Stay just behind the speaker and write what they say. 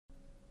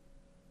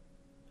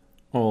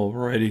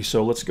Alrighty,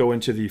 so let's go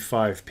into the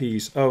 5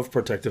 P's of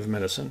protective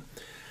medicine.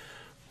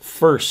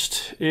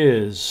 First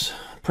is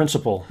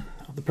principal.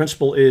 The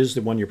principal is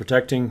the one you're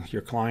protecting,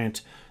 your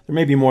client. There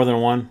may be more than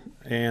one,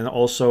 and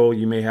also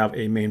you may have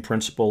a main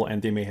principal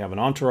and they may have an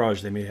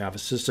entourage, they may have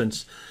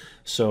assistants.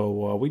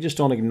 So we just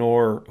don't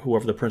ignore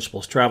whoever the principal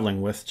is traveling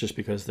with just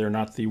because they're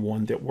not the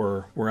one that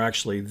we're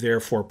actually there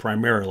for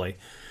primarily.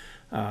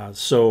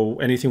 So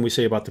anything we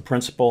say about the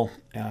principal,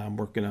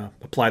 we're going to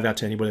apply that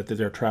to anybody that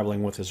they're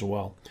traveling with as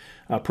well.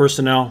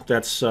 Personnel,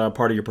 that's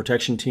part of your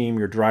protection team,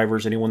 your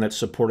drivers, anyone that's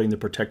supporting the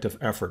protective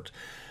effort.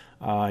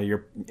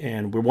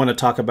 And we want to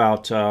talk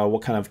about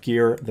what kind of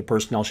gear the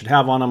personnel should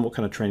have on them, what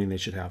kind of training they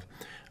should have.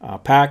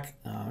 Pack,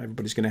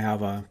 everybody's going to have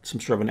some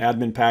sort of an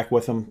admin pack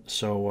with them,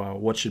 so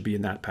what should be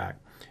in that pack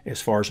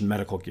as far as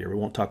medical gear. We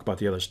won't talk about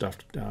the other stuff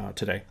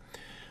today.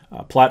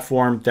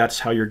 Platform, that's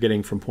how you're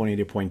getting from point A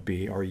to point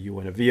B. Are you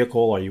in a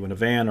vehicle? Are you in a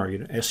van? Are you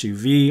in an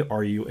SUV?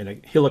 Are you in a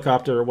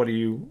helicopter? What are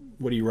you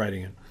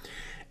riding in?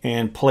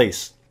 And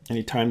place,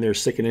 anytime they're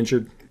sick and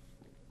injured,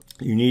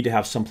 you need to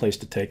have some place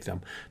to take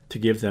them to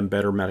give them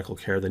better medical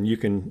care than you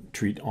can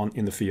treat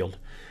in the field.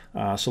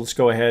 So let's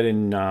go ahead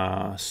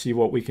and see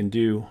what we can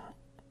do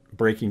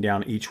breaking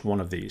down each one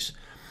of these.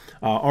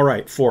 All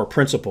right, for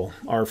principal,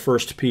 our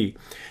first P,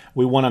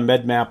 we want to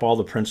med map all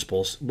the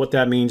principals. What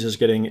that means is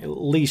getting at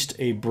least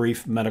a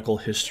brief medical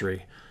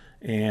history.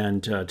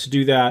 And to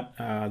do that,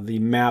 the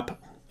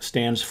MAP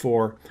stands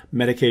for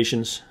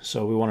medications.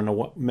 So we want to know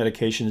what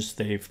medications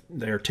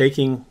they're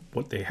taking,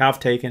 what they have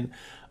taken,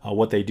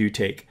 what they do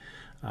take.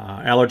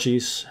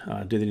 Allergies,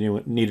 do they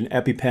need an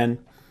EpiPen?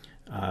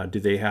 Do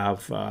they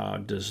have,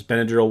 does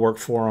Benadryl work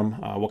for them?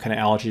 What kind of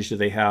allergies do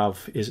they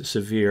have? Is it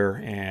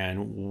severe?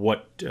 And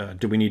what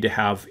do we need to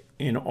have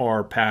in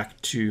our pack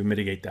to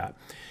mitigate that?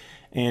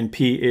 And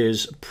P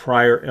is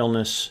prior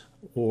illness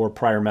or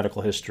prior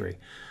medical history.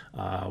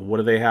 What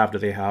do they have? Do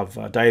they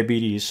have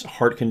diabetes,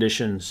 heart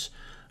conditions?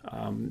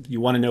 You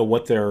want to know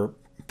what their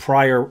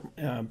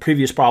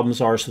previous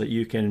problems are so that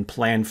you can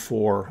plan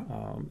for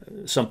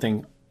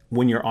something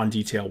when you're on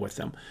detail with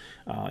them.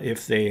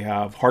 If they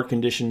have heart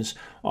conditions,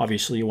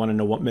 obviously you want to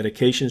know what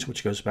medications,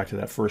 which goes back to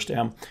that first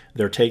M,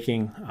 they're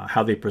taking,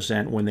 how they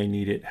present, when they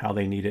need it, how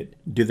they need it.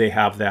 Do they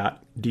have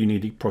that? Do you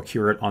need to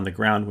procure it on the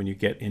ground when you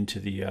get into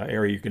the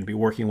area you're going to be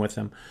working with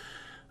them?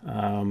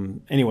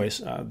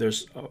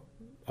 There's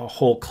a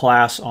whole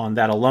class on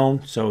that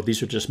alone, so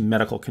these are just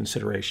medical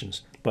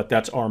considerations, but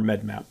that's our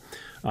med map.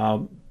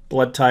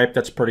 Blood type,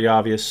 that's pretty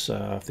obvious.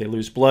 If they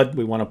lose blood,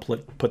 we want to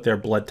put their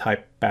blood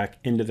type back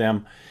into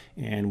them,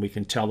 and we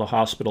can tell the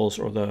hospitals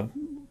or the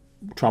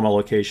trauma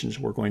locations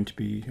we're going to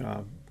be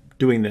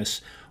doing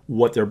this,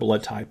 what their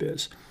blood type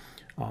is.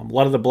 A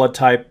lot of the blood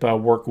type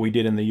work we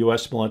did in the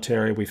U.S.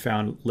 military we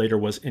found later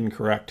was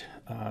incorrect.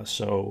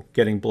 So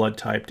getting blood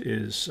typed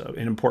is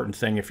an important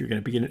thing if you're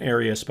going to be in an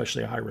area,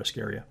 especially a high-risk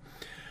area.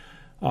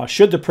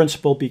 Should the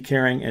principal be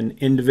carrying an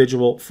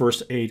individual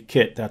first aid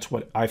kit? That's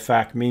what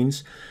IFAC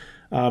means.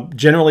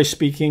 Generally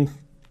speaking,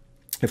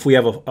 if we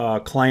have a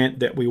client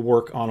that we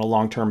work on a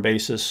long-term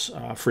basis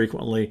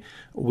frequently,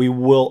 we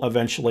will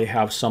eventually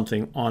have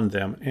something on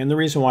them. And the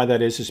reason why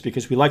that is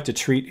because we like to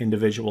treat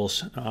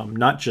individuals,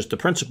 not just the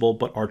principal,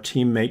 but our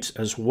teammates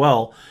as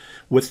well,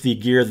 with the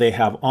gear they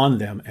have on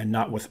them and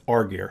not with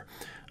our gear.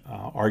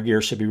 Our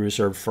gear should be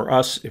reserved for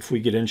us if we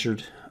get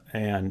injured,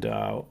 and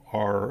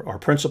our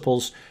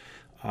principals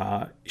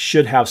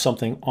should have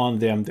something on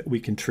them that we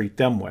can treat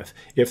them with.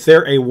 If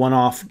they're a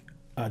one-off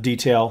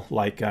detail,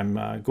 like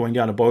I'm going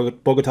down to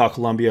Bogota,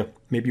 Colombia,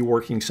 maybe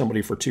working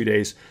somebody for 2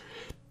 days,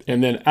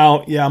 and then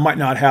out, yeah, I might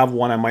not have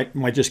one. I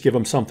might just give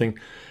them something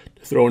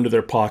to throw into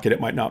their pocket.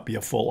 It might not be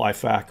a full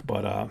IFAC,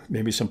 but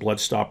maybe some blood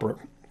stopper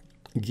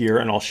gear,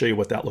 and I'll show you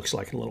what that looks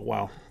like in a little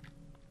while.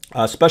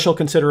 Special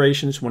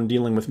considerations when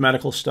dealing with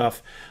medical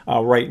stuff.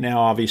 Right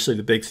now, obviously,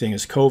 the big thing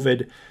is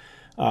COVID.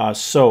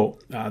 So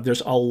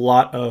there's a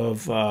lot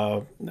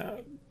of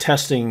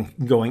testing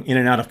going in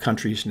and out of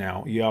countries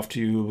now. You have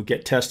to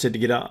get tested to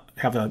get out,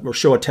 or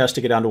show a test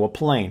to get onto a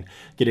plane.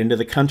 Get into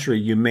the country,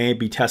 you may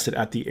be tested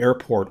at the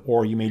airport,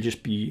 or you may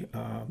just be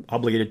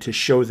obligated to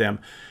show them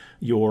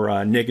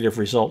your negative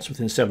results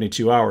within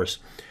 72 hours.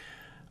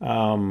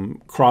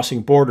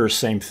 Crossing borders,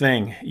 same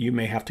thing. You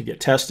may have to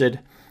get tested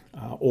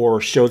or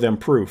show them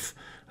proof.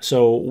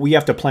 So we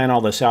have to plan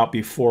all this out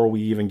before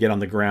we even get on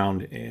the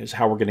ground, is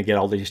how we're going to get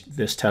all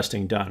this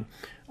testing done.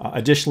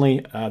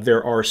 Additionally,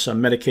 there are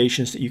some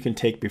medications that you can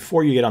take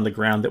before you get on the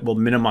ground that will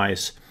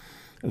minimize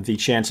the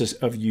chances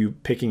of you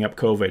picking up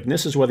COVID. And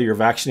this is whether you're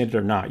vaccinated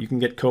or not. You can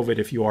get COVID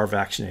if you are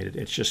vaccinated.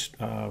 It's just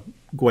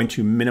going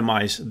to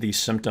minimize these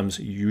symptoms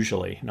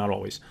usually, not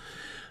always.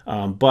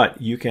 But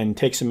you can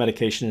take some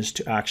medications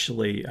to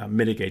actually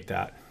mitigate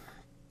that.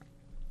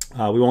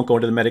 We won't go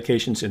into the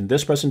medications in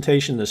this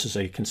presentation. This is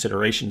a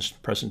considerations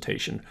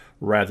presentation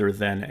rather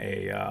than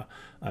a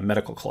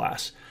medical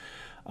class.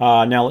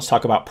 Now let's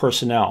talk about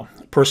personnel.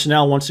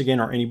 Personnel, once again,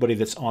 are anybody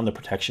that's on the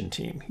protection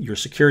team. Your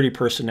security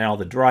personnel,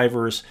 the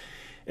drivers,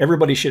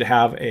 everybody should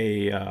have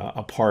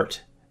a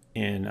part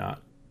in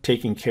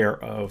taking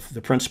care of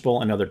the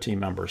principal and other team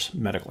members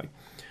medically.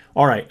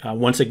 All right,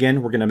 once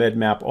again, we're going to med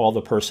map all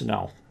the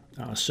personnel.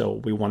 So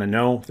we want to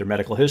know their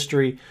medical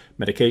history,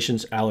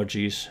 medications,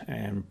 allergies,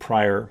 and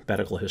prior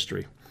medical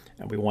history.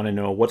 And we want to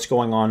know what's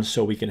going on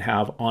so we can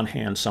have on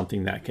hand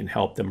something that can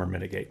help them or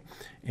mitigate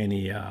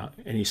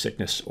any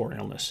sickness or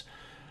illness.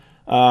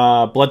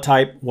 Blood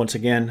type, once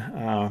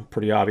again,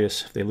 pretty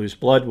obvious. If they lose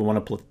blood, we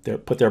want to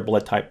put their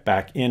blood type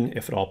back in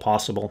if at all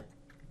possible.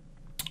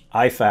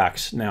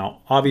 IFAKs. Now,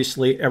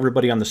 obviously,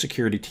 everybody on the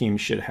security team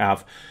should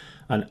have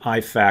an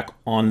IFAK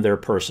on their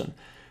person.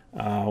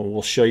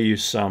 We'll show you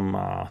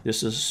some,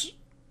 this is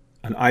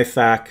an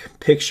IFAK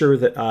picture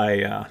that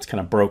it's kind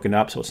of broken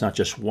up, so it's not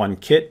just one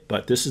kit,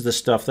 but this is the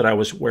stuff that I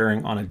was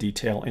wearing on a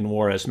detail in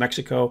Juarez,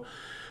 Mexico.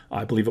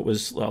 I believe it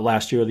was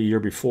last year or the year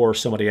before.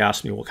 Somebody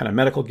asked me what kind of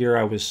medical gear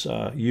I was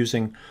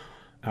using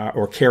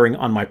or carrying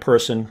on my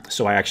person,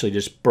 so I actually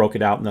just broke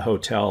it out in the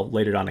hotel,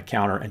 laid it on a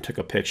counter, and took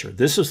a picture.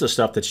 This is the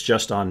stuff that's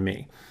just on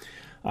me.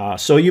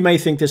 So you may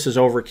think this is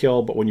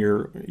overkill, but when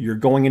you're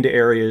going into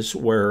areas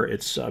where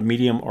it's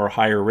medium or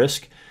higher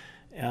risk,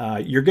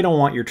 you're going to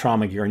want your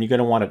trauma gear, and you're going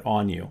to want it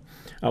on you.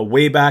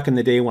 Way back in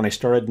the day when I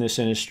started in this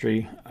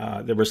industry,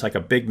 there was like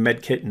a big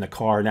med kit in the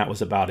car, and that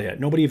was about it.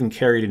 Nobody even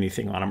carried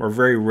anything on them, or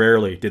very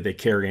rarely did they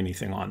carry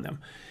anything on them.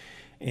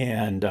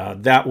 And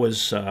that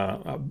was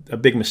a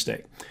big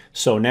mistake.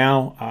 So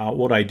now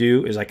what I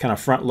do is I kind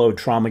of front load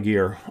trauma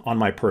gear on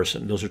my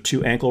person. Those are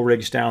 2 ankle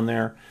rigs down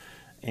there.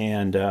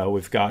 And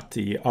we've got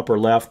the upper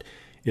left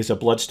is a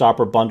blood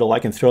stopper bundle. I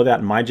can throw that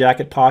in my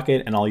jacket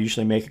pocket, and I'll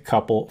usually make a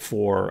couple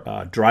for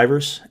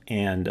drivers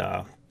and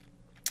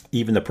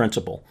even the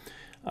principal.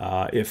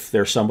 If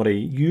there's somebody,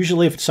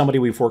 usually if it's somebody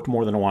we've worked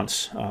more than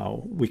once,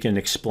 we can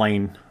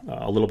explain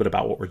a little bit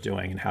about what we're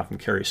doing and have them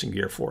carry some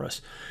gear for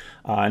us.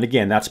 And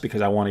again, that's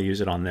because I want to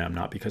use it on them,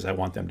 not because I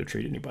want them to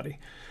treat anybody.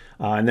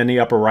 And then the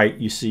upper right,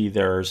 you see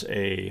there's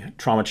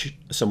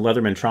some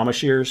Leatherman trauma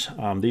shears.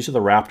 These are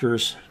the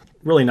Raptors.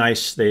 Really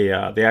nice. They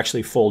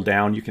actually fold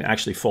down. You can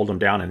actually fold them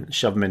down and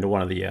shove them into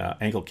one of the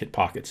ankle kit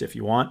pockets if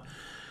you want.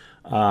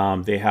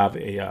 They have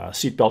a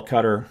seatbelt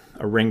cutter,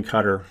 a ring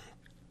cutter.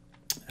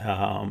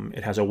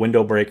 It has a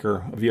window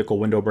breaker, a vehicle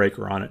window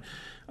breaker on it.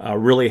 A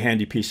really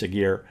handy piece of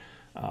gear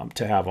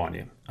to have on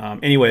you.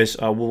 Anyways,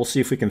 we'll see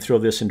if we can throw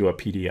this into a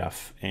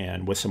PDF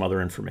and with some other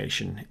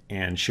information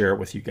and share it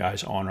with you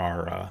guys on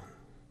our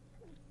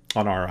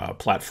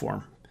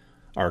platform,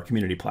 our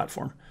community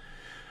platform.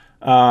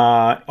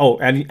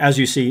 And as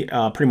you see,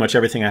 pretty much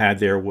everything I had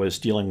there was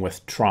dealing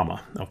with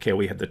trauma. Okay,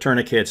 we had the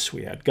tourniquets,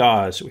 we had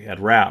gauze, we had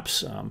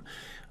wraps,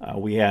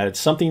 we had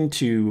something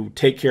to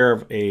take care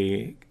of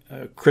a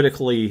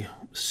critically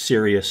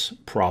serious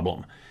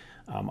problem.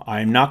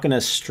 I'm not going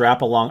to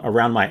strap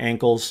around my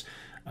ankles,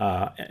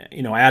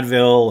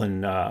 Advil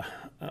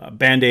and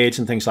Band-Aids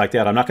and things like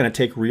that. I'm not going to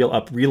take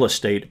real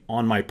estate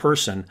on my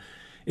person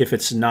if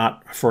it's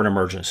not for an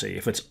emergency.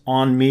 If it's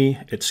on me,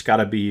 it's got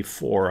to be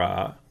for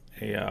a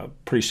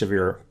pretty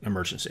severe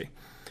emergency.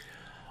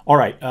 All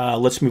right,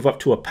 let's move up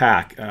to a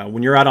pack.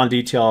 When you're out on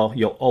detail,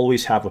 you'll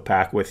always have a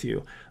pack with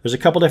you. There's a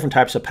couple different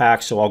types of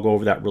packs, so I'll go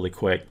over that really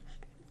quick.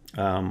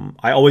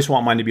 I always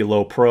want mine to be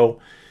low pro,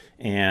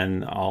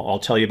 and I'll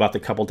tell you about the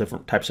couple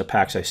different types of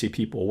packs I see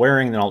people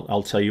wearing, and then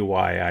I'll tell you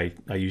why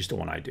I use the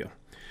one I do.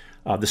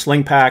 The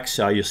sling packs,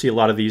 you'll see a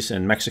lot of these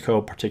in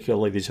Mexico,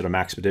 particularly. These are the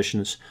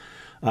Maxpeditions.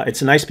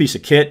 It's a nice piece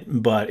of kit,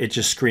 but it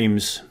just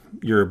screams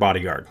your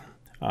bodyguard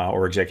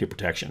or executive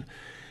protection.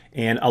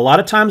 And a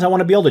lot of times I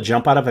want to be able to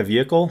jump out of a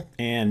vehicle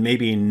and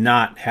maybe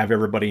not have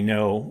everybody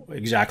know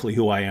exactly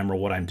who I am or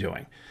what I'm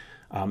doing.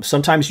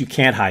 Sometimes you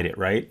can't hide it,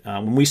 right?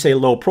 When we say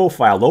low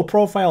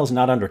profile is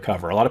not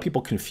undercover. A lot of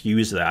people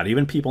confuse that.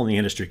 Even people in the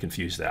industry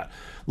confuse that.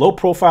 Low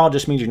profile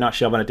just means you're not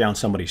shoving it down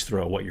somebody's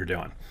throat, what you're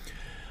doing.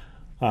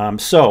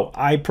 So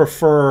I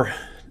prefer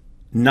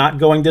not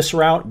going this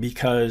route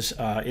because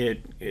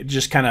it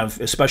just kind of,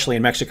 especially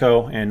in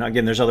Mexico, and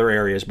again, there's other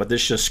areas, but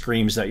this just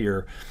screams that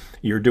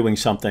you're doing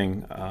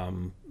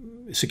something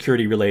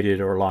security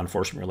related or law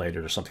enforcement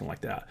related or something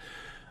like that.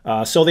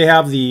 So they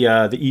have the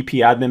EP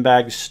admin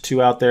bags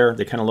too out there.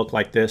 They kind of look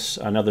like this,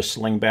 another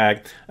sling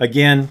bag.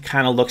 Again,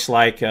 kind of looks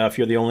like if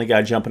you're the only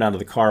guy jumping out of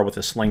the car with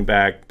a sling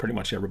bag, pretty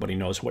much everybody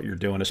knows what you're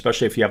doing,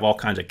 especially if you have all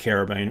kinds of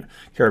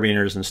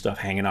carabiners and stuff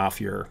hanging off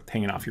your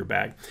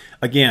bag.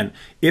 Again,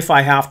 if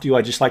I have to,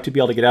 I just like to be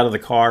able to get out of the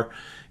car,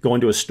 go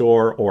into a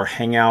store or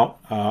hang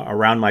out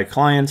around my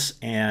clients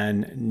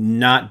and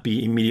not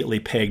be immediately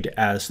pegged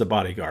as the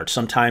bodyguard.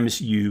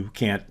 Sometimes you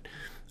can't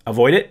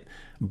avoid it,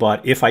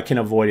 but if I can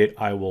avoid it,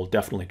 I will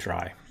definitely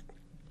try.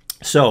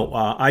 So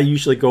I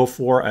usually go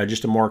for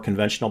just a more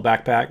conventional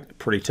backpack,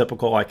 pretty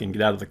typical. I can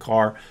get out of the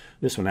car.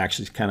 This one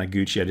actually is kind of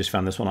Gucci. I just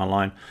found this one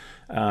online.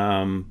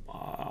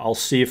 I'll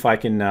see if I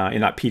can,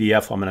 in that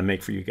PDF I'm going to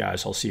make for you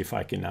guys, I'll see if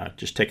I can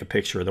just take a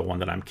picture of the one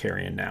that I'm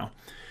carrying now.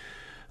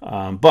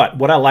 But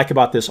what I like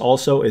about this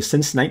also is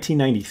since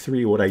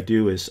 1993, what I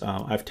do is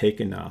I've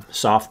taken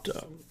soft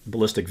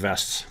ballistic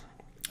vests,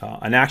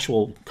 an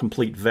actual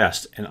complete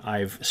vest, and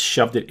I've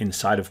shoved it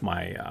inside of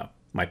my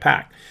my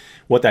pack.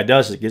 What that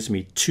does is it gives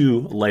me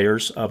 2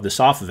 layers of the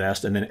soft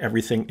vest and then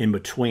everything in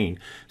between.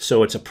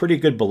 So it's a pretty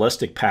good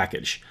ballistic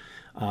package.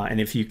 And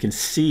if you can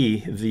see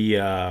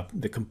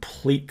the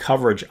complete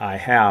coverage I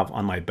have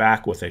on my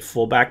back with a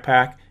full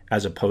backpack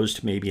as opposed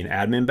to maybe an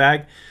admin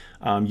bag,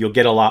 you'll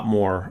get a lot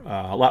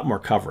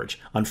more coverage.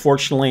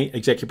 Unfortunately,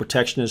 executive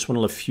protection is one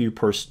of the few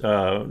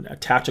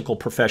tactical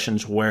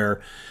professions where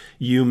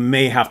you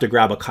may have to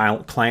grab a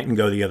client and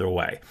go the other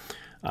way.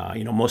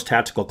 Most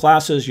tactical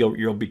classes,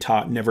 you'll be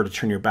taught never to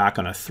turn your back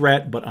on a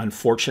threat, but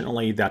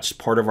unfortunately, that's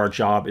part of our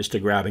job is to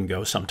grab and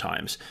go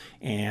sometimes.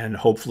 And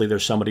hopefully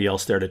there's somebody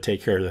else there to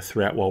take care of the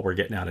threat while we're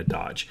getting out of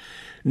Dodge.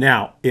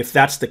 Now, if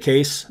that's the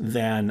case,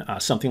 then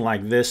something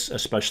like this,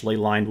 especially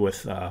lined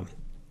with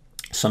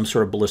some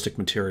sort of ballistic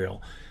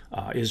material,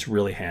 is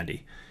really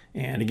handy.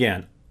 And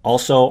again,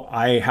 also,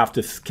 I have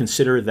to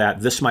consider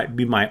that this might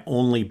be my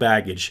only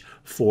baggage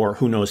for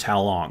who knows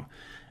how long.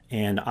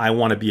 And I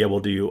want to be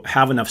able to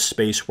have enough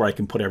space where I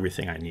can put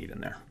everything I need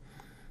in there.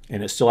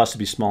 And it still has to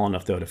be small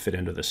enough, though, to fit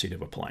into the seat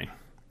of a plane.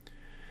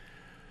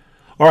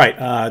 All right,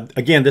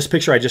 again, this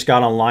picture I just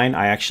got online.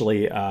 I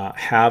actually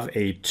have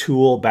a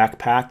tool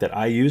backpack that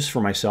I use for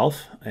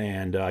myself.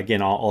 And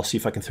again, I'll see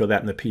if I can throw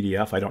that in the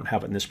PDF. I don't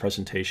have it in this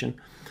presentation.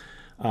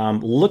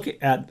 Look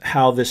at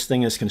how this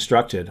thing is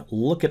constructed.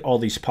 Look at all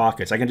these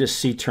pockets. I can just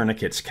see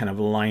tourniquets kind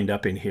of lined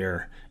up in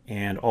here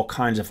and all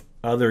kinds of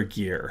other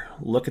gear.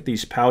 Look at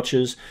these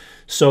pouches.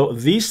 So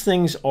these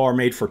things are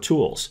made for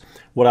tools.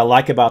 What I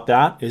like about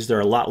that is they're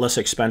a lot less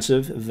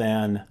expensive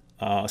than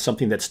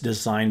something that's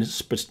designed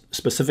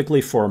specifically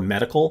for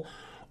medical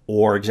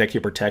or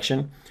executive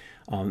protection.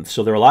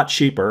 So they're a lot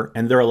cheaper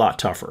and they're a lot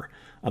tougher.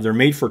 They're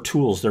made for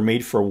tools, they're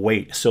made for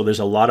weight. So there's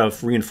a lot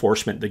of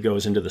reinforcement that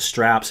goes into the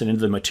straps and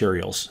into the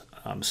materials.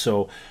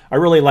 So I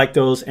really like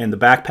those. And the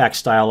backpack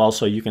style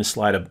also, you can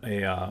slide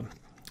a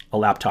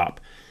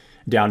laptop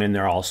down in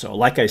there also.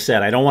 Like I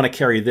said, I don't want to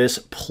carry this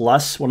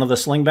plus one of the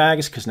sling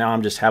bags because now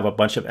I'm just have a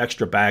bunch of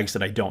extra bags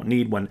that I don't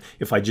need. When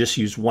if I just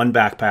use one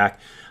backpack,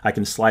 I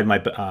can slide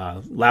my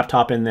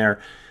laptop in there.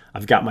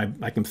 I've got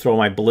I can throw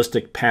my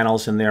ballistic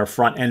panels in there,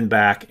 front and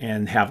back,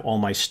 and have all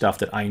my stuff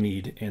that I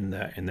need in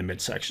the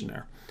midsection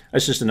there.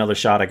 That's just another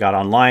shot I got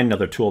online,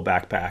 another tool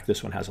backpack.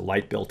 This one has a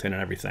light built in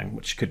and everything,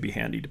 which could be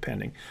handy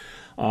depending.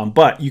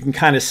 But you can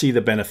kind of see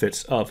the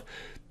benefits of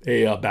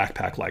a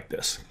backpack like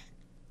this.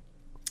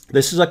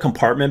 This is a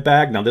compartment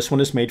bag. Now this one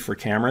is made for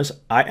cameras.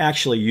 I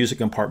actually use a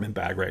compartment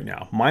bag right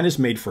now. Mine is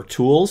made for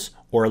tools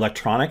or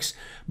electronics,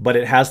 but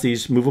it has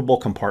these movable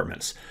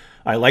compartments.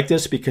 I like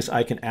this because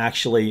I can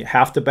actually,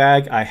 half the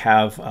bag I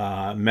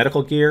have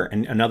medical gear,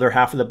 and another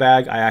half of the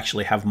bag I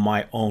actually have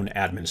my own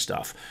admin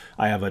stuff.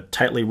 I have a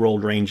tightly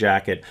rolled rain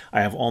jacket,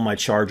 I have all my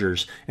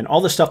chargers, and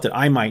all the stuff that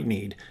I might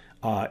need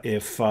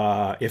if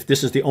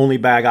this is the only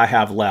bag I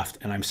have left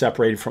and I'm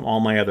separated from all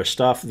my other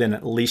stuff, then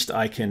at least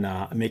I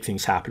can make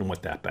things happen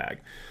with that bag.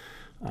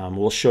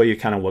 We'll show you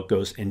kind of what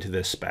goes into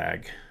this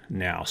bag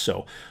now.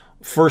 So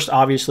first,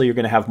 obviously, you're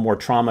going to have more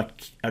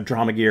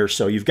trauma gear.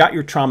 So you've got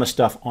your trauma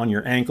stuff on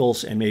your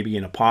ankles and maybe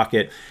in a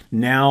pocket.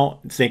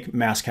 Now think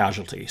mass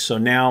casualty. So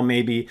now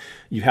maybe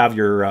you have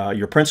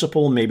your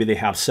principal. Maybe they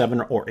have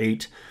 7 or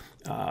 8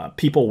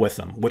 people with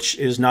them, which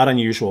is not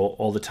unusual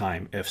all the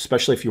time,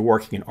 especially if you're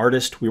working an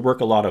artist. We work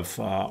a lot of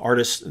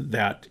artists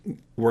that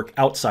work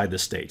outside the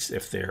States.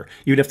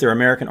 Even if they're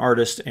American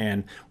artists,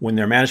 and when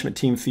their management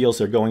team feels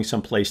they're going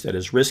someplace that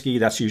is risky,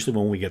 that's usually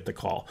when we get the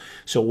call.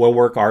 So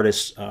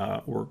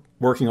we're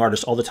working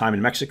artists all the time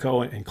in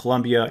Mexico, in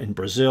Colombia, in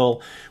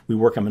Brazil. We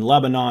work them in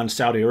Lebanon,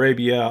 Saudi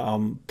Arabia,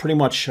 pretty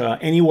much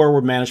anywhere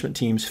where management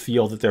teams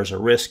feel that there's a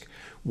risk,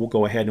 we'll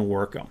go ahead and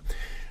work them.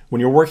 When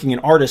you're working an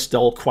artist,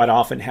 they'll quite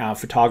often have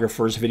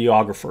photographers,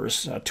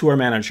 videographers, tour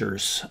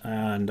managers,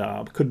 and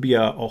could be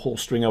a whole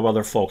string of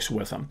other folks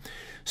with them.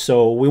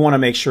 So we want to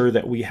make sure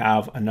that we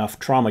have enough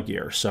trauma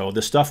gear. So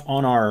the stuff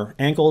on our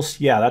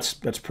ankles, yeah, that's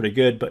pretty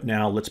good, but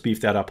now let's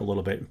beef that up a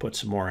little bit and put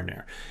some more in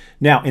there.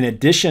 Now, in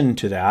addition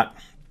to that,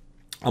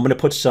 I'm going to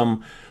put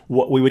some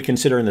what we would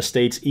consider in the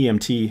States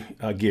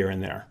EMT gear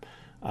in there.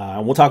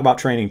 And we'll talk about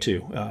training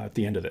too at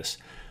the end of this.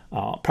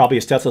 Probably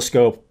a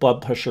stethoscope,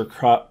 blood pressure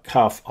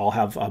cuff. I'll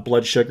have a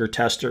blood sugar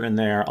tester in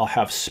there. I'll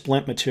have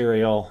splint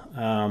material.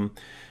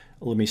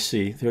 Let me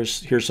see.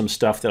 Here's some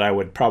stuff that I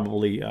would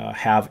probably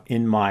have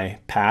in my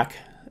pack.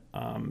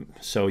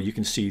 So you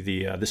can see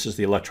this is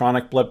the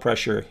electronic blood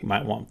pressure. You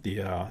might want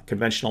the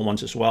conventional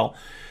ones as well.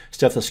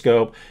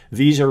 Stethoscope.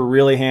 These are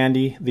really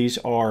handy. These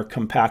are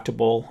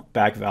compactable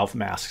bag valve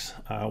masks.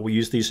 We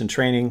use these in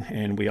training,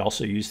 and we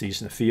also use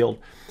these in the field.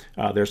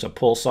 There's a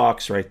pulse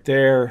ox right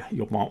there.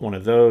 You'll want one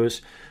of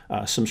those.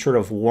 Some sort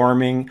of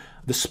warming.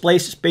 The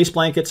space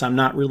blankets I'm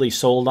not really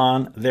sold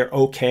on. They're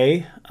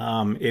okay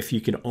if you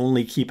can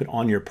only keep it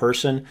on your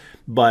person.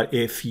 But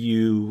if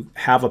you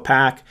have a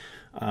pack,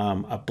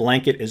 a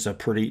blanket is a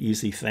pretty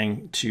easy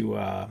thing to,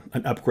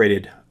 an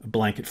upgraded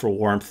blanket for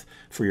warmth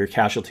for your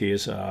casualty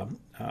is a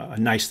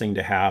nice thing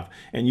to have.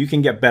 And you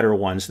can get better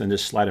ones than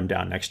just slide them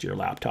down next to your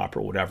laptop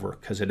or whatever,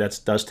 because it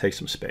does take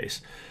some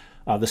space.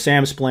 The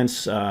SAM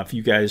splints, if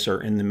you guys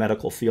are in the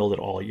medical field at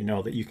all, you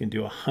know that you can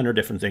do 100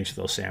 different things with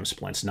those SAM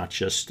splints, not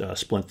just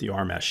splint the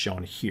arm as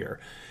shown here.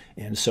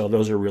 And so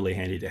those are really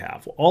handy to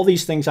have. All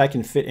these things I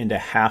can fit into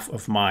half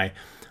of my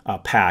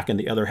pack, and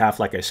the other half,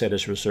 like I said,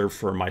 is reserved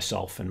for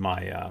myself and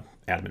my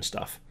admin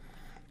stuff.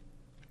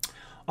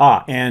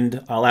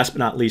 And last but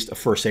not least, a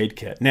first aid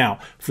kit. Now,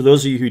 for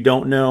those of you who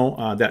don't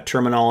know, that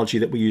terminology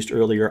that we used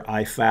earlier,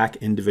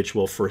 IFAK,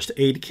 individual first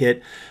aid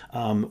kit,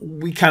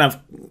 we kind of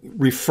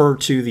refer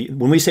to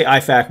when we say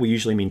IFAK, we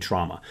usually mean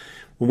trauma.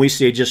 When we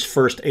say just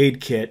first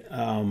aid kit,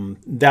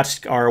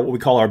 that's what we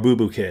call our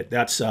boo-boo kit.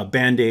 That's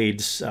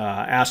Band-Aids,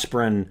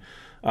 aspirin,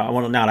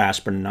 well, not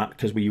aspirin, not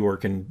because we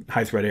work in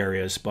high threat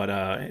areas, but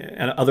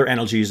other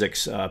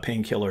analgesics,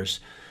 painkillers.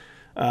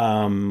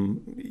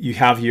 You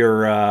have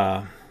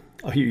your...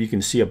 Here you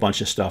can see a bunch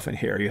of stuff in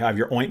here. You have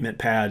your ointment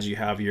pads, you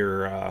have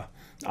your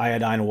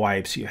iodine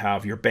wipes, you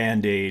have your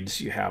Band-Aids,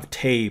 you have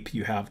tape,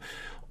 you have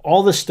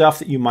all the stuff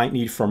that you might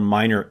need for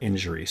minor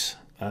injuries.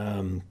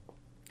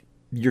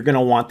 You're going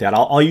to want that.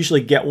 I'll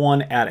usually get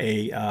one at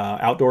a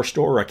outdoor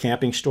store or a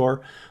camping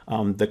store.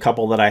 The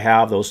couple that I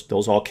have,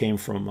 those all came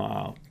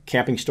from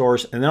camping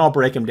stores, and then I'll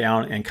break them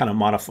down and kind of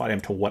modify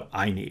them to what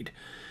I need.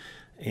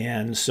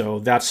 And so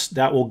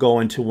that will go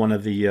into one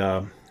of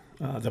the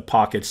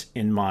pockets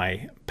in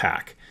my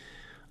pack.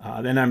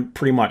 Then I'm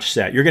pretty much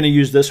set. You're going to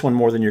use this one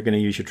more than you're going to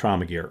use your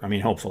trauma gear. I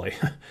mean, hopefully.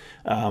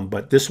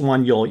 But this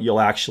one you'll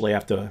actually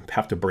have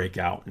to break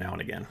out now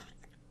and again.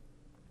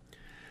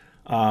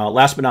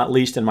 Last but not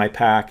least in my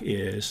pack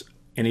is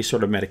any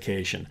sort of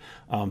medication.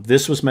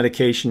 This was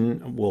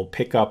medication we'll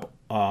pick up.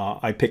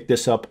 I picked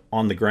this up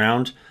on the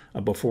ground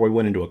before we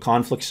went into a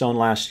conflict zone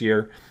last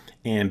year.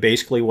 And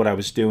basically what I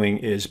was doing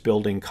is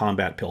building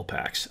combat pill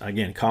packs.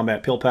 Again,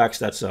 combat pill packs,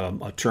 that's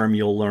a term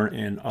you'll learn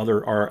in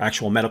our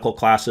actual medical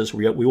classes.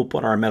 We will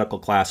put our medical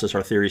classes,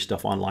 our theory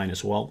stuff online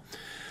as well.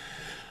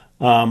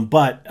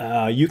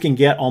 But you can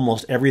get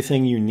almost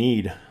everything you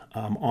need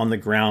on the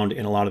ground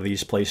in a lot of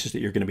these places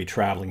that you're going to be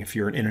traveling if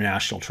you're an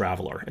international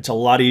traveler. It's a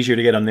lot easier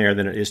to get them there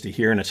than it is to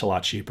here, and it's a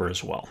lot cheaper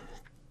as well.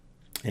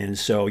 And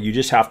so you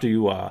just have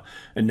to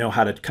know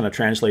how to kind of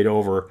translate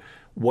over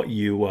what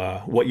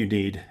you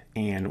need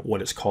and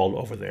what it's called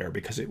over there,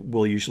 because it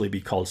will usually be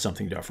called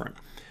something different.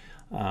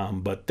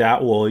 But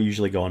that will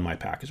usually go in my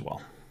pack as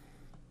well.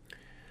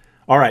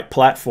 All right,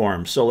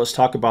 platform. So let's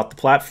talk about the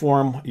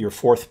platform, your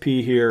fourth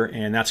P here,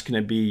 and that's going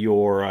to be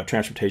your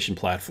transportation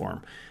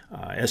platform.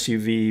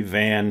 SUV,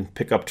 van,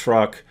 pickup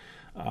truck,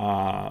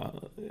 a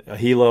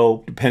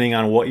helo, depending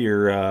on what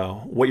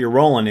you're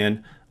rolling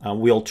in.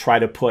 We'll try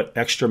to put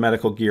extra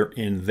medical gear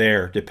in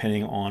there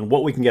depending on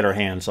what we can get our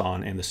hands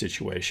on in the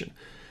situation.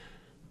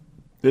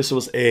 This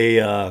was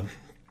a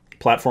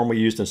platform we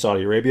used in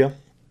Saudi Arabia.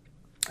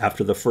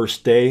 After the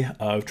first day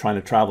of trying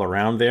to travel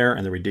around there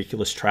and the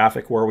ridiculous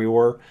traffic where we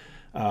were,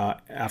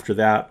 after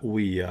that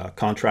we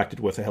contracted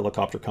with a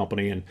helicopter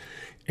company, and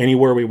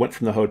anywhere we went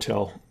from the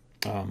hotel,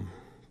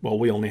 well,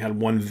 we only had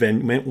one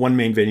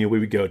main venue we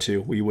would go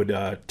to. We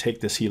would take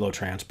this helo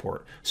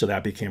transport, so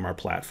that became our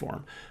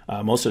platform.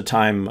 Most of the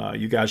time,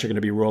 you guys are going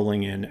to be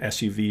rolling in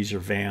SUVs or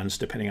vans,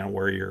 depending on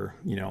where you're,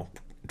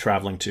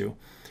 traveling to.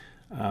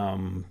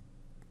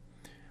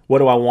 What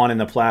do I want in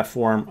the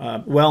platform?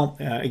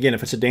 Again,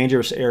 if it's a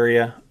dangerous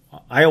area,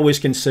 I always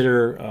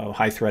consider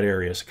high threat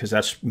areas, because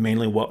that's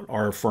mainly what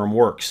our firm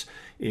works,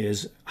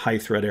 is high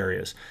threat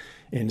areas.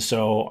 And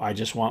so I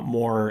just want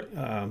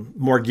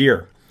more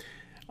gear.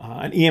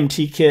 An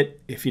EMT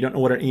kit, if you don't know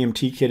what an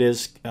EMT kit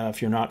is,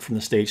 if you're not from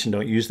the States and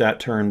don't use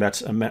that term,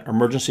 that's an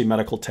emergency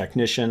medical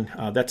technician.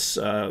 That's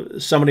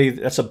that's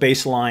a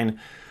baseline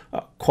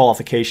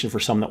qualification for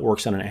someone that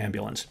works on an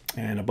ambulance.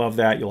 And above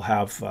that, you'll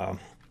have a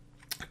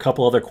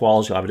couple other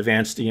quals. You'll have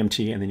advanced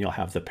EMT, and then you'll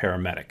have the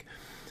paramedic.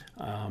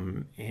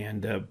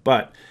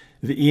 But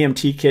the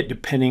EMT kit,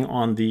 depending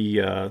on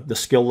the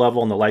skill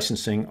level and the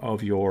licensing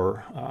of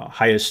your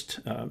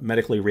highest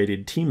medically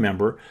rated team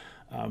member,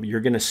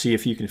 you're going to see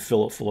if you can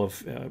fill it full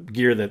of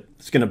gear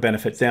that's going to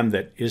benefit them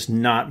that is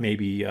not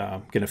maybe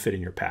going to fit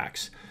in your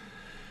packs.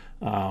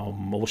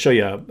 We'll show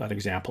you an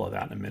example of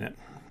that in a minute.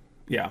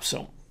 Yeah,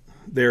 so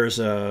there's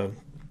a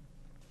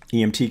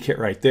EMT kit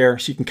right there,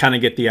 so you can kind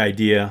of get the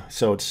idea.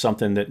 So it's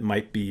something that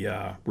might be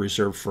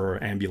reserved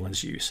for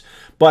ambulance use.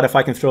 But if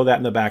I can throw that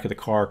in the back of the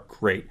car,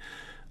 great.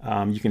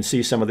 You can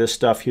see some of this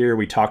stuff here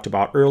we talked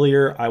about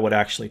earlier. I would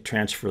actually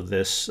transfer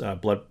this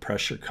blood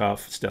pressure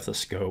cuff,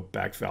 stethoscope,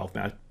 bag valve.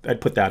 I'd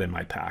put that in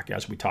my pack,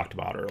 as we talked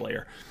about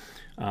earlier.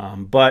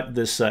 But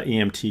this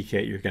EMT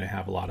kit, you're going to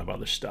have a lot of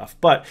other stuff.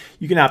 But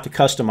you're going to have to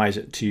customize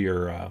it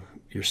to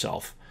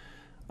yourself.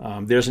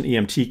 There's an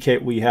EMT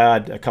kit we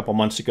had a couple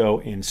months ago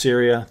in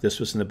Syria. This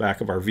was in the back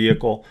of our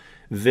vehicle.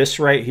 This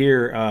right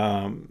here,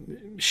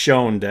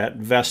 shown that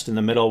vest in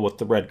the middle with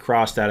the red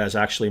cross, that is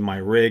actually my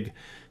rig.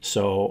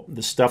 So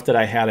the stuff that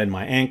I had in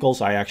my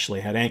ankles, I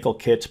actually had ankle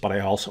kits, but I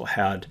also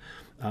had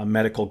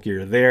medical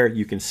gear there.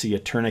 You can see a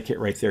tourniquet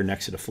right there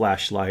next to the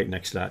flashlight.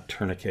 Next to that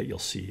tourniquet, you'll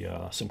see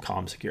some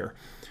comms gear.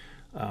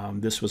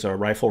 This was a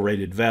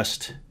rifle-rated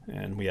vest,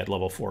 and we had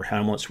level 4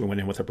 helmets. We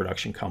went in with a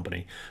production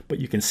company, but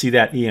you can see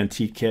that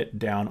EMT kit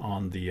down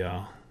on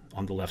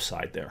the left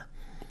side there.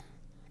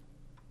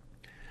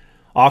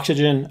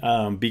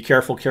 Oxygen. Be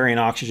careful carrying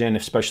oxygen,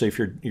 especially if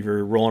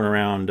you're rolling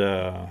around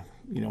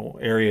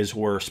areas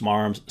where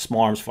small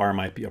arms fire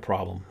might be a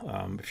problem.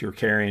 If you're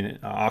carrying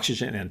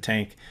oxygen in a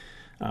tank,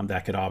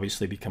 that could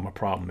obviously become a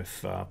problem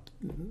if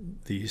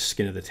the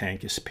skin of the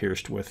tank is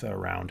pierced with a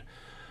round.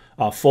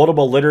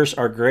 Foldable litters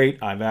are great.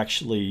 I've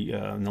actually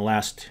in the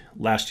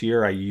last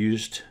year I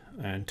used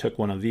and took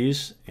one of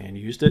these and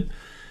used it.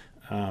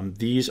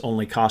 These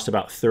only cost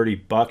about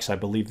 $30. I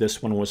believe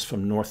this one was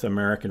from North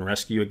American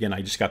Rescue. Again,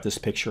 I just got this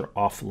picture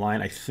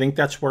offline. I think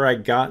that's where I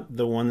got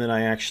the one that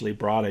I actually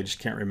brought. I just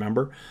can't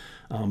remember.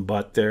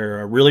 But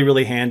they're really,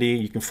 really handy.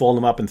 You can fold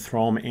them up and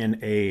throw them in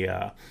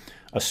a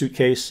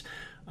suitcase.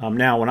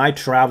 Now, when I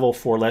travel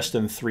for less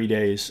than 3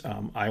 days,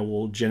 I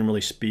will,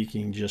 generally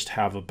speaking, just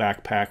have a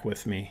backpack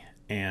with me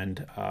and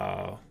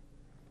a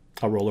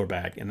roller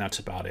bag, and that's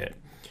about it.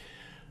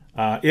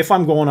 If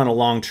I'm going on a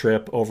long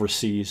trip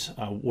overseas,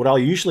 what I'll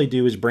usually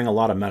do is bring a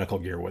lot of medical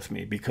gear with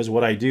me, because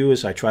what I do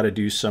is I try to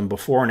do some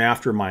before and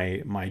after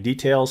my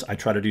details. I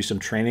try to do some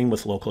training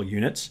with local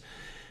units,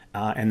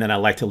 and then I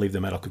like to leave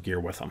the medical gear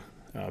with them.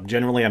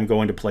 Generally, I'm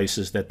going to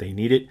places that they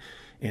need it,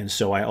 and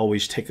so I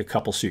always take a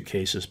couple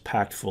suitcases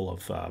packed full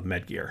of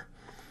med gear.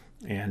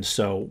 And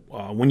so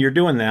when you're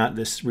doing that,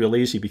 this is real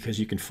easy because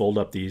you can fold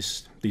up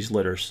these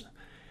litters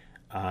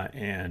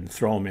and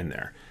throw them in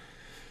there.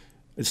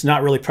 It's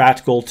not really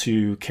practical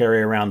to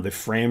carry around the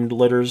framed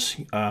litters.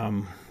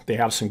 They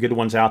have some good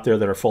ones out there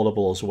that are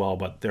foldable as well,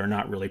 but they're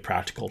not really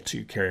practical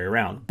to carry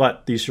around.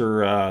 But these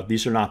are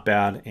not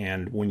bad,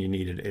 and when you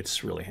need it,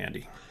 it's really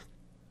handy.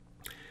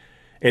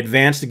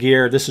 Advanced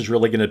gear, this is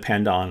really going to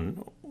depend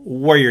on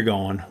where you're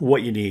going,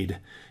 what you need,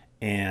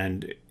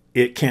 and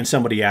can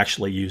somebody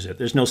actually use it.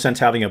 There's no sense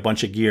having a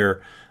bunch of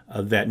gear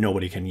that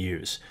nobody can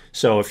use.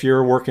 So if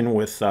you're working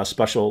with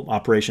special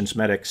operations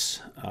medics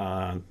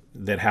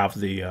that have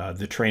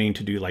the training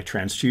to do like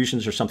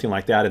transfusions or something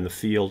like that in the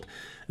field,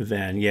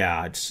 then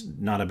yeah, it's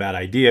not a bad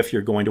idea if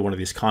you're going to one of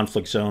these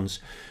conflict zones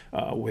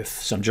with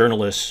some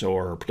journalists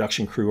or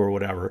production crew or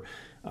whatever,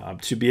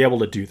 to be able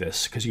to do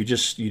this, because you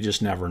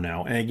just never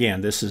know. And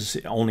again, this is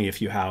only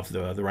if you have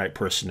the right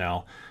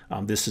personnel.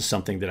 This is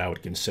something that I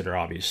would consider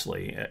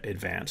obviously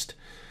advanced.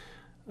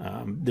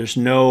 There's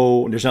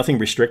nothing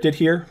restricted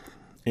here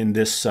in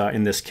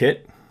this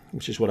kit,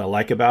 which is what I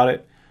like about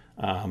it.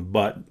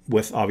 But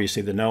with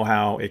obviously the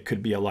know-how, it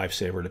could be a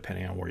lifesaver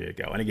depending on where you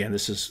go. And again,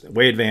 this is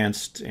way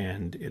advanced,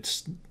 and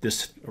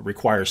this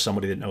requires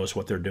somebody that knows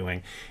what they're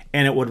doing,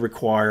 and it would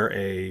require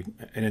an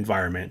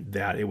environment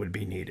that it would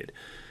be needed.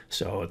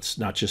 So it's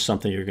not just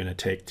something you're going to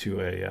take to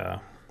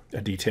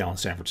a detail in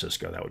San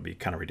Francisco. That would be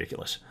kind of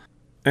ridiculous.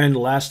 And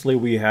lastly,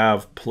 we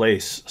have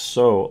place.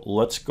 So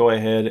let's go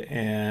ahead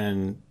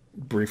and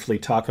briefly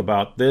talk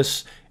about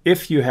this.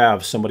 If you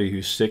have somebody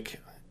who's sick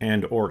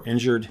and or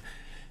injured,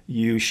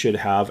 you should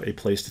have a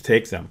place to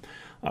take them.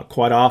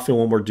 Quite often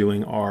when we're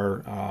doing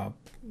our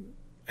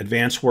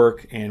advanced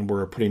work and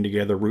we're putting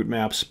together route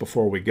maps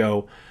before we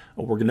go,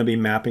 we're going to be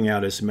mapping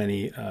out as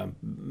many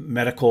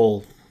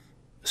medical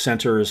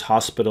centers,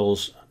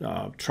 hospitals,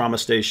 trauma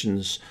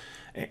stations,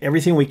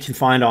 everything we can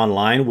find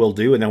online we'll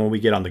do. And then when we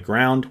get on the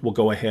ground, we'll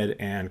go ahead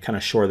and kind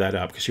of shore that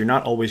up, because you're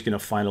not always going to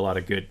find a lot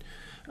of good,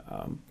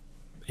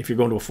 if you're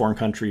going to a foreign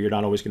country, you're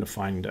not always going to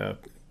find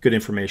good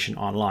information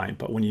online.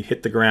 But when you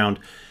hit the ground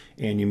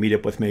and you meet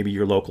up with maybe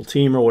your local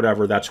team or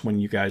whatever, that's when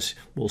you guys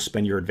will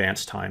spend your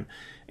advanced time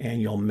and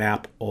you'll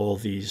map all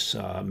these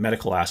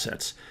medical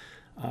assets.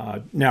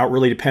 Now, it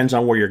really depends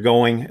on where you're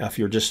going. If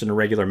you're just in a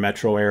regular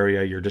metro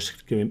area, you're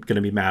just going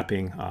to be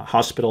mapping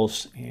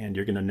hospitals, and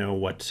you're going to know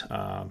what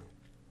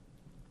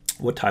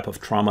type of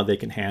trauma they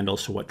can handle,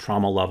 so what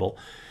trauma level,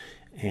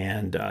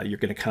 and you're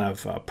going to kind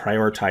of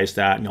prioritize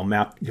that, and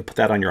you'll put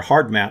that on your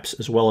hard maps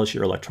as well as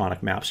your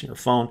electronic maps in your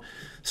phone,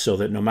 so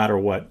that no matter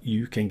what,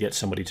 you can get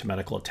somebody to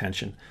medical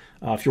attention.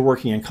 If you're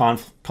working in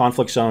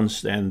conflict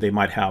zones, then they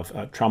might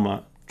have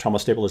trauma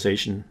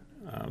stabilization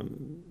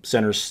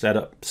centers set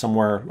up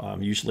somewhere,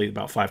 usually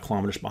about 5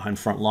 kilometers behind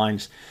front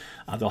lines.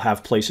 They'll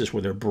have places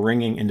where they're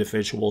bringing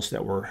individuals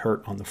that were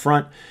hurt on the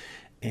front,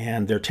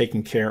 and they're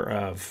taking care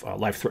of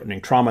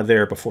life-threatening trauma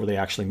there before they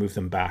actually move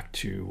them back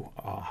to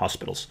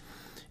hospitals.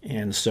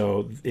 And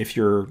so if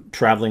you're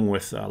traveling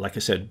with, like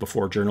I said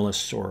before,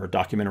 journalists or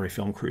documentary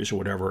film crews or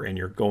whatever, and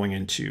you're going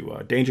into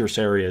dangerous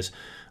areas,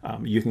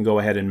 you can go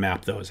ahead and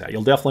map those out.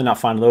 You'll definitely not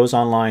find those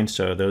online,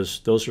 so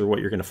those are what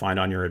you're going to find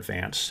on your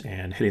advance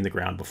and hitting the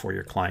ground before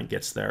your client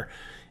gets there.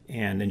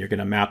 And then you're going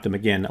to map them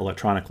again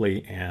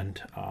electronically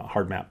and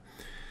hard map.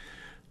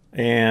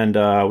 And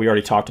we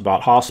already talked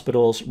about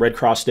hospitals, Red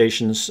Cross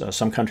stations.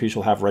 Some countries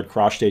will have Red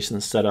Cross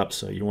stations set up,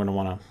 so you want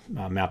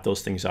to map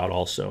those things out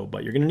also.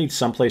 But you're going to need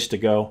some place to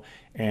go.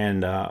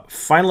 And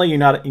finally, you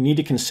need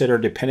to consider,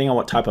 depending on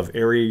what type of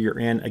area you're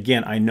in.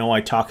 Again, I know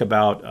I talk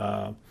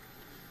about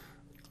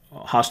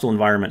hostile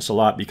environments a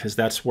lot because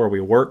that's where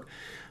we work.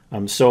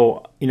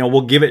 So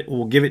we'll give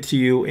it to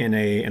you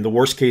in the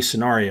worst case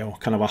scenario,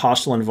 kind of a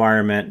hostile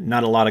environment,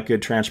 not a lot of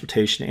good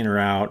transportation in or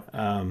out,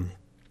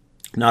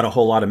 not a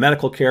whole lot of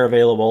medical care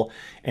available,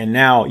 and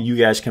now you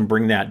guys can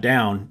bring that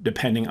down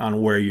depending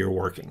on where you're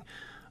working.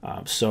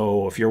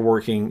 So if you're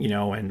working,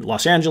 in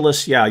Los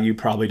Angeles, yeah, you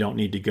probably don't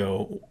need to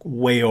go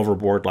way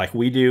overboard like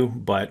we do,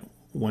 but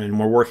when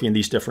we're working in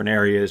these different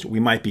areas, we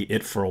might be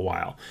it for a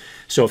while.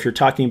 So if you're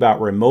talking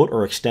about remote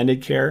or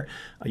extended care,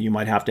 you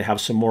might have to have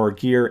some more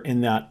gear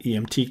in that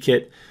EMT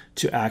kit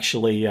to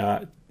actually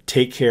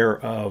take care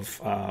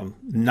of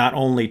not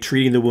only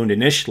treating the wound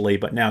initially,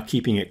 but now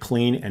keeping it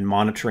clean and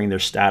monitoring their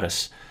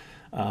status.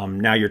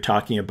 Now you're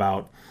talking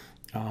about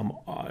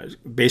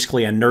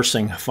basically a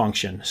nursing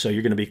function. So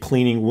you're going to be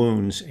cleaning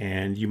wounds,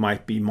 and you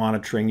might be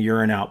monitoring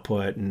urine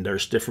output, and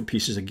there's different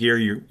pieces of gear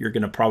you're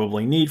going to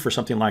probably need for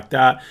something like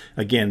that.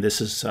 Again, this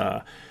is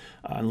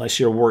unless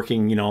you're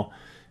working,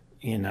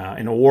 in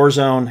a war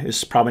zone,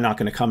 it's probably not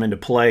going to come into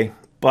play.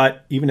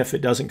 But even if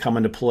it doesn't come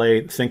into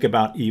play, think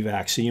about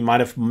evac. So you might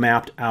have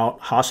mapped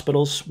out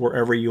hospitals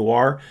wherever you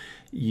are.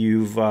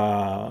 You've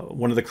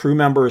one of the crew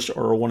members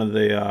or one of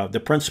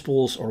the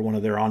principals or one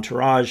of their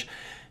entourage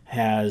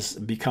has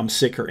become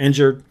sick or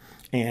injured,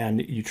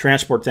 and you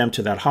transport them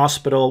to that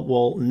hospital.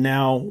 Well,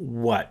 now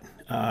what?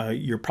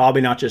 You're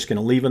probably not just going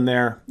to leave them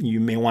there. You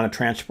may want to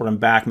transport them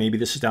back. Maybe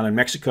this is down in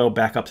Mexico,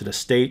 back up to the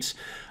States.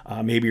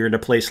 Maybe you're in a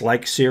place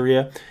like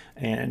Syria,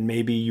 and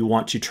maybe you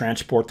want to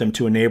transport them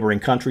to a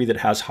neighboring country that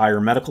has higher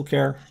medical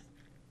care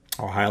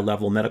or higher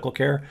level medical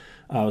care.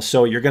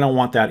 So you're going to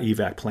want that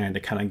evac plan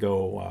to kind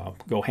of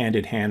go hand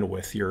in hand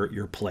with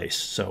your place.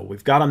 So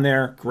we've got them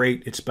there.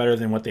 Great. It's better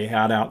than what they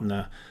had out in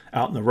the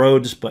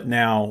roads. But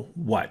now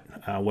what?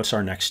 What's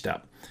our next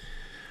step?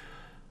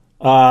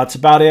 That's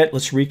about it.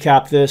 Let's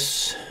recap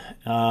this.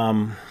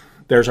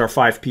 There's our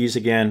 5 Ps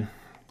again.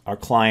 Our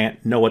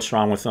client, know what's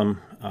wrong with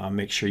them.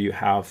 Make sure you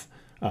have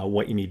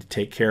what you need to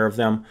take care of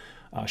them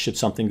should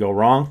something go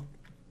wrong.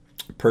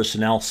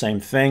 Personnel, same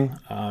thing.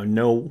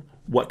 Know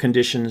what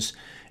conditions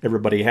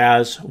everybody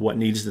has, what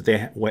needs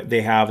that what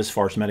they have as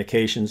far as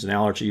medications and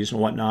allergies and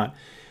whatnot.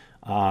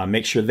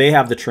 Make sure they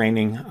have the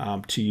training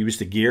to use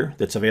the gear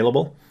that's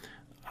available.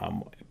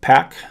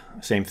 Pack,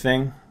 same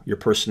thing. Your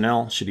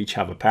personnel should each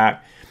have a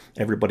pack.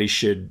 Everybody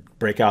should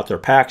break out their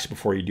packs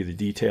before you do the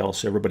details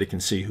so everybody can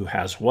see who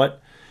has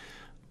what.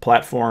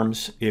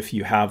 Platforms, if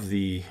you have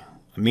the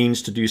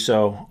means to do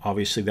so,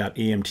 obviously that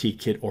EMT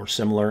kit or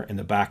similar in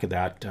the back of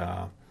that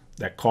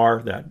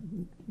car, that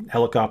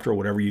helicopter,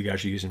 whatever you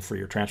guys are using for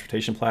your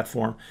transportation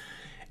platform.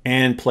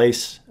 And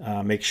place,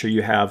 make sure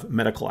you have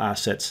medical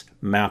assets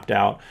mapped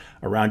out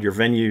around your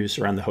venues,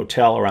 around the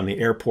hotel, around the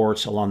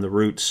airports, along the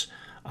routes,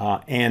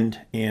 and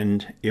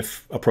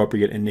if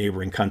appropriate in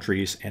neighboring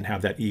countries, and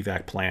have that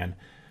evac plan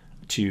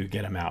to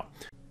get them out.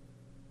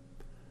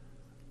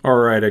 All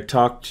right, I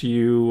talked to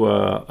you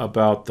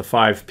about the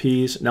 5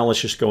 Ps. Now let's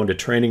just go into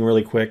training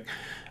really quick.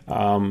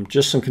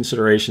 Just some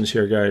considerations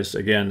here, guys.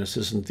 Again, this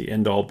isn't the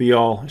end-all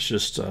be-all. It's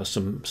just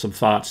some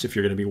thoughts if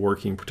you're going to be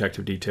working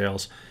protective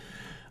details.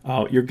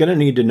 You're going to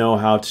need to know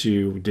how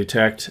to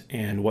detect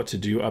and what to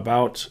do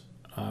about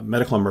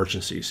medical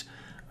emergencies.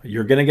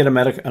 You're going to get a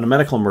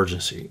medical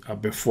emergency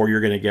before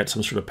you're going to get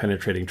some sort of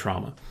penetrating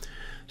trauma.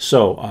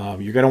 So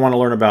you're going to want to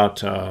learn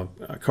about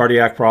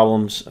cardiac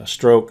problems,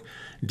 stroke,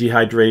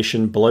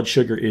 dehydration, blood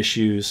sugar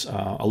issues,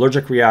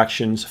 allergic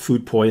reactions,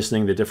 food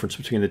poisoning, the difference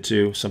between the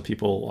two. Some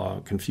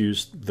people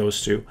confuse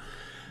those two.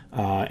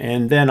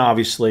 And then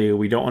obviously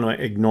we don't want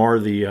to ignore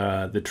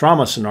the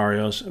trauma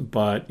scenarios,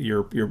 but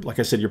you're like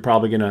I said, you're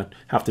probably going to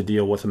have to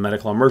deal with a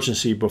medical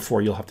emergency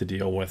before you'll have to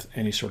deal with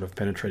any sort of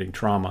penetrating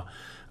trauma.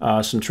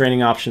 Some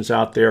training options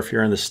out there if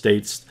you're in the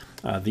States.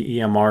 The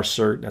EMR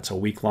cert, that's a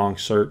week-long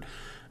cert,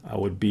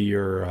 would be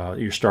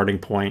your starting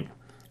point.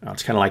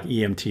 It's kind of like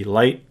EMT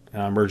light.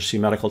 Emergency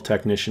medical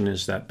technician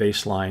is that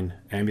baseline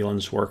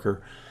ambulance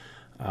worker.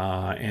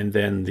 And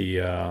then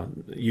the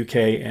UK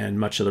and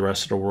much of the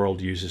rest of the world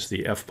uses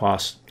the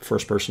FPOS,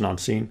 first person on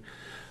scene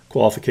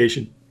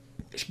qualification.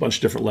 There's a bunch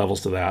of different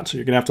levels to that. So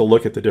you're going to have to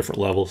look at the different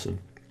levels. And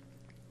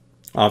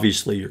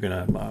obviously you're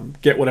going to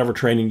get whatever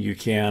training you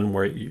can,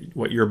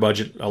 what your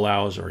budget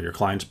allows or your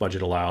client's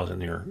budget allows,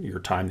 and your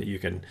time that you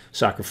can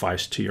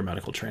sacrifice to your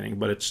medical training.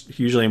 But it's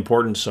hugely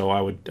important, so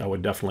I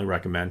would definitely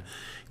recommend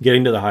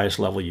getting to the highest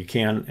level you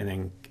can and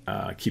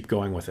then keep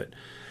going with it.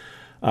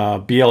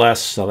 BLS,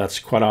 so that's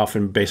quite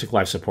often basic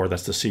life support.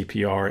 That's the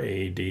CPR,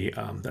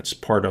 AED. That's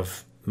part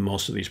of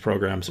most of these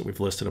programs that we've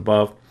listed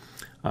above.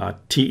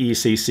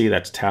 TECC,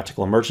 that's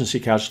Tactical Emergency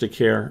Casualty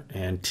Care,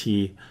 and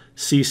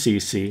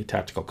TCCC,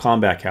 Tactical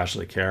Combat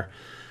Casualty Care.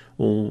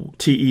 Well,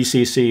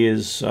 TECC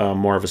is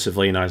more of a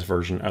civilianized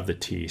version of the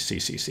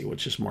TCCC,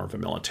 which is more of a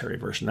military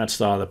version. That's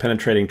the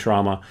penetrating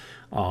trauma,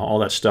 all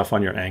that stuff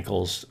on your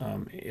ankles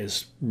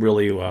is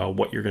really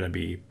what you're going to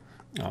be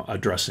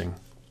addressing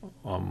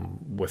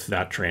with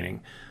that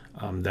training.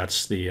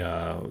 That's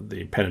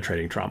the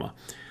penetrating trauma.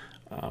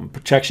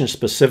 Protection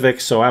specific,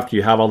 so after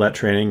you have all that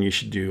training, you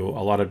should do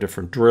a lot of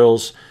different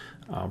drills.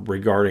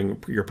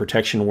 regarding your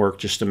protection work,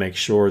 just to make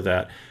sure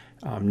that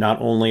not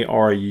only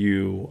are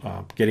you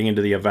getting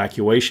into the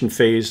evacuation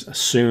phase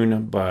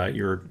soon, but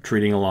you're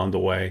treating along the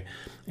way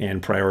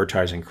and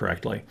prioritizing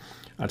correctly.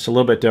 It's a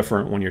little bit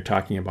different when you're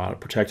talking about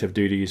protective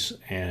duties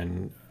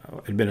and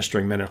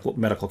administering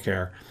medical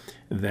care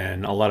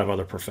than a lot of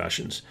other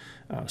professions.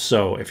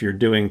 So if you're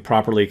doing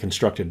properly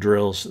constructed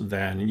drills,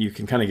 then you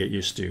can kind of get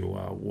used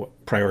to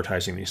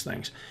prioritizing these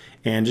things.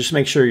 And just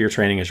make sure your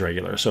training is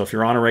regular. So if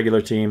you're on a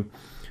regular team,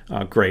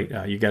 great.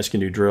 You guys can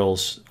do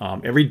drills.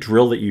 Every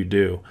drill that you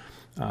do,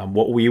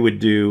 what we would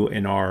do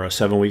in our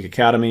 7-week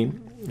academy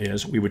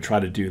is we would try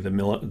to do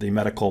the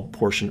medical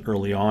portion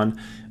early on.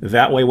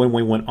 That way, when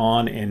we went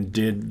on and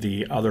did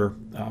the other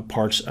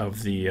parts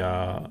of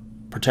the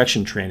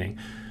protection training,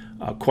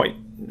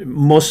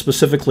 most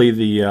specifically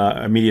the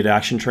immediate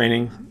action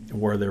training,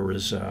 where there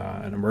was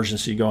an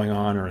emergency going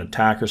on or an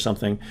attack or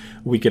something,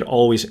 we could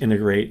always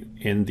integrate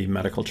in the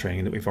medical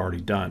training that we've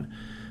already done.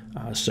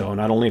 So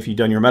not only have you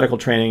done your medical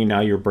training, now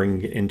you're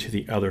bringing it into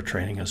the other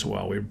training as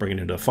well. We would bring it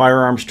into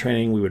firearms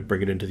training. We would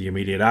bring it into the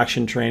immediate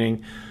action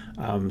training.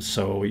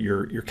 So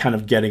you're kind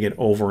of getting it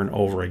over and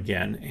over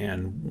again.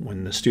 And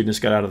when the students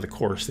got out of the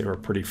course, they were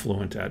pretty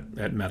fluent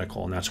at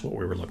medical, and that's what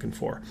we were looking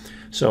for.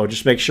 So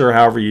just make sure,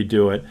 however you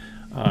do it,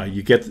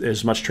 you get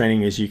as much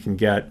training as you can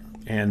get,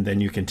 and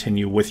then you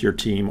continue with your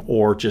team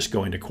or just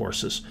going to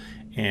courses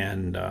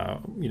and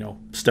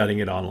studying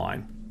it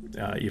online.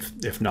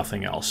 If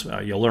nothing else,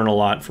 you'll learn a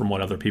lot from what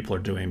other people are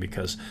doing,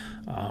 because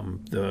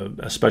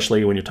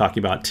especially when you're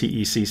talking about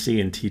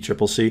TECC and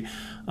TCCC,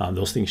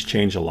 those things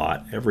change a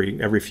lot.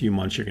 Every few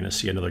months you're going to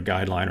see another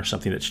guideline or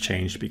something that's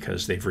changed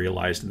because they've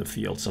realized in the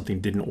field something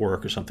didn't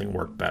work or something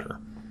worked better.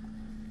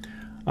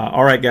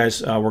 All right,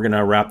 guys, we're going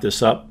to wrap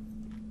this up.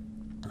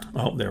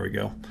 Oh, there we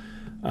go.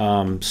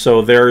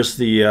 So there's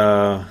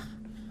the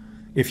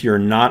if you're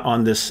not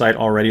on this site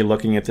already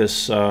looking at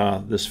this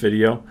this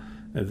video,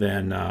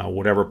 then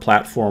whatever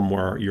platform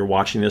where you're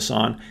watching this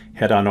on,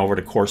 head on over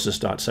to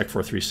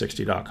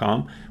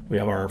courses.sec4360.com. We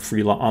have our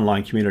free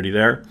online community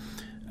there.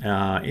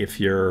 If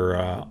you're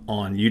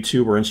on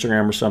YouTube or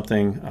Instagram or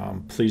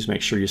something, please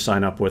make sure you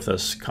sign up with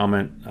us,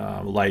 comment,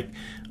 it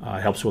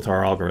helps with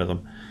our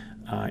algorithm.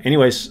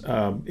 Anyways,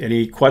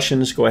 any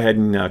questions, go ahead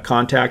and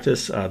contact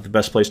us. The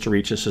best place to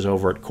reach us is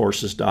over at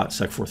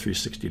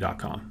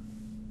courses.sec4360.com.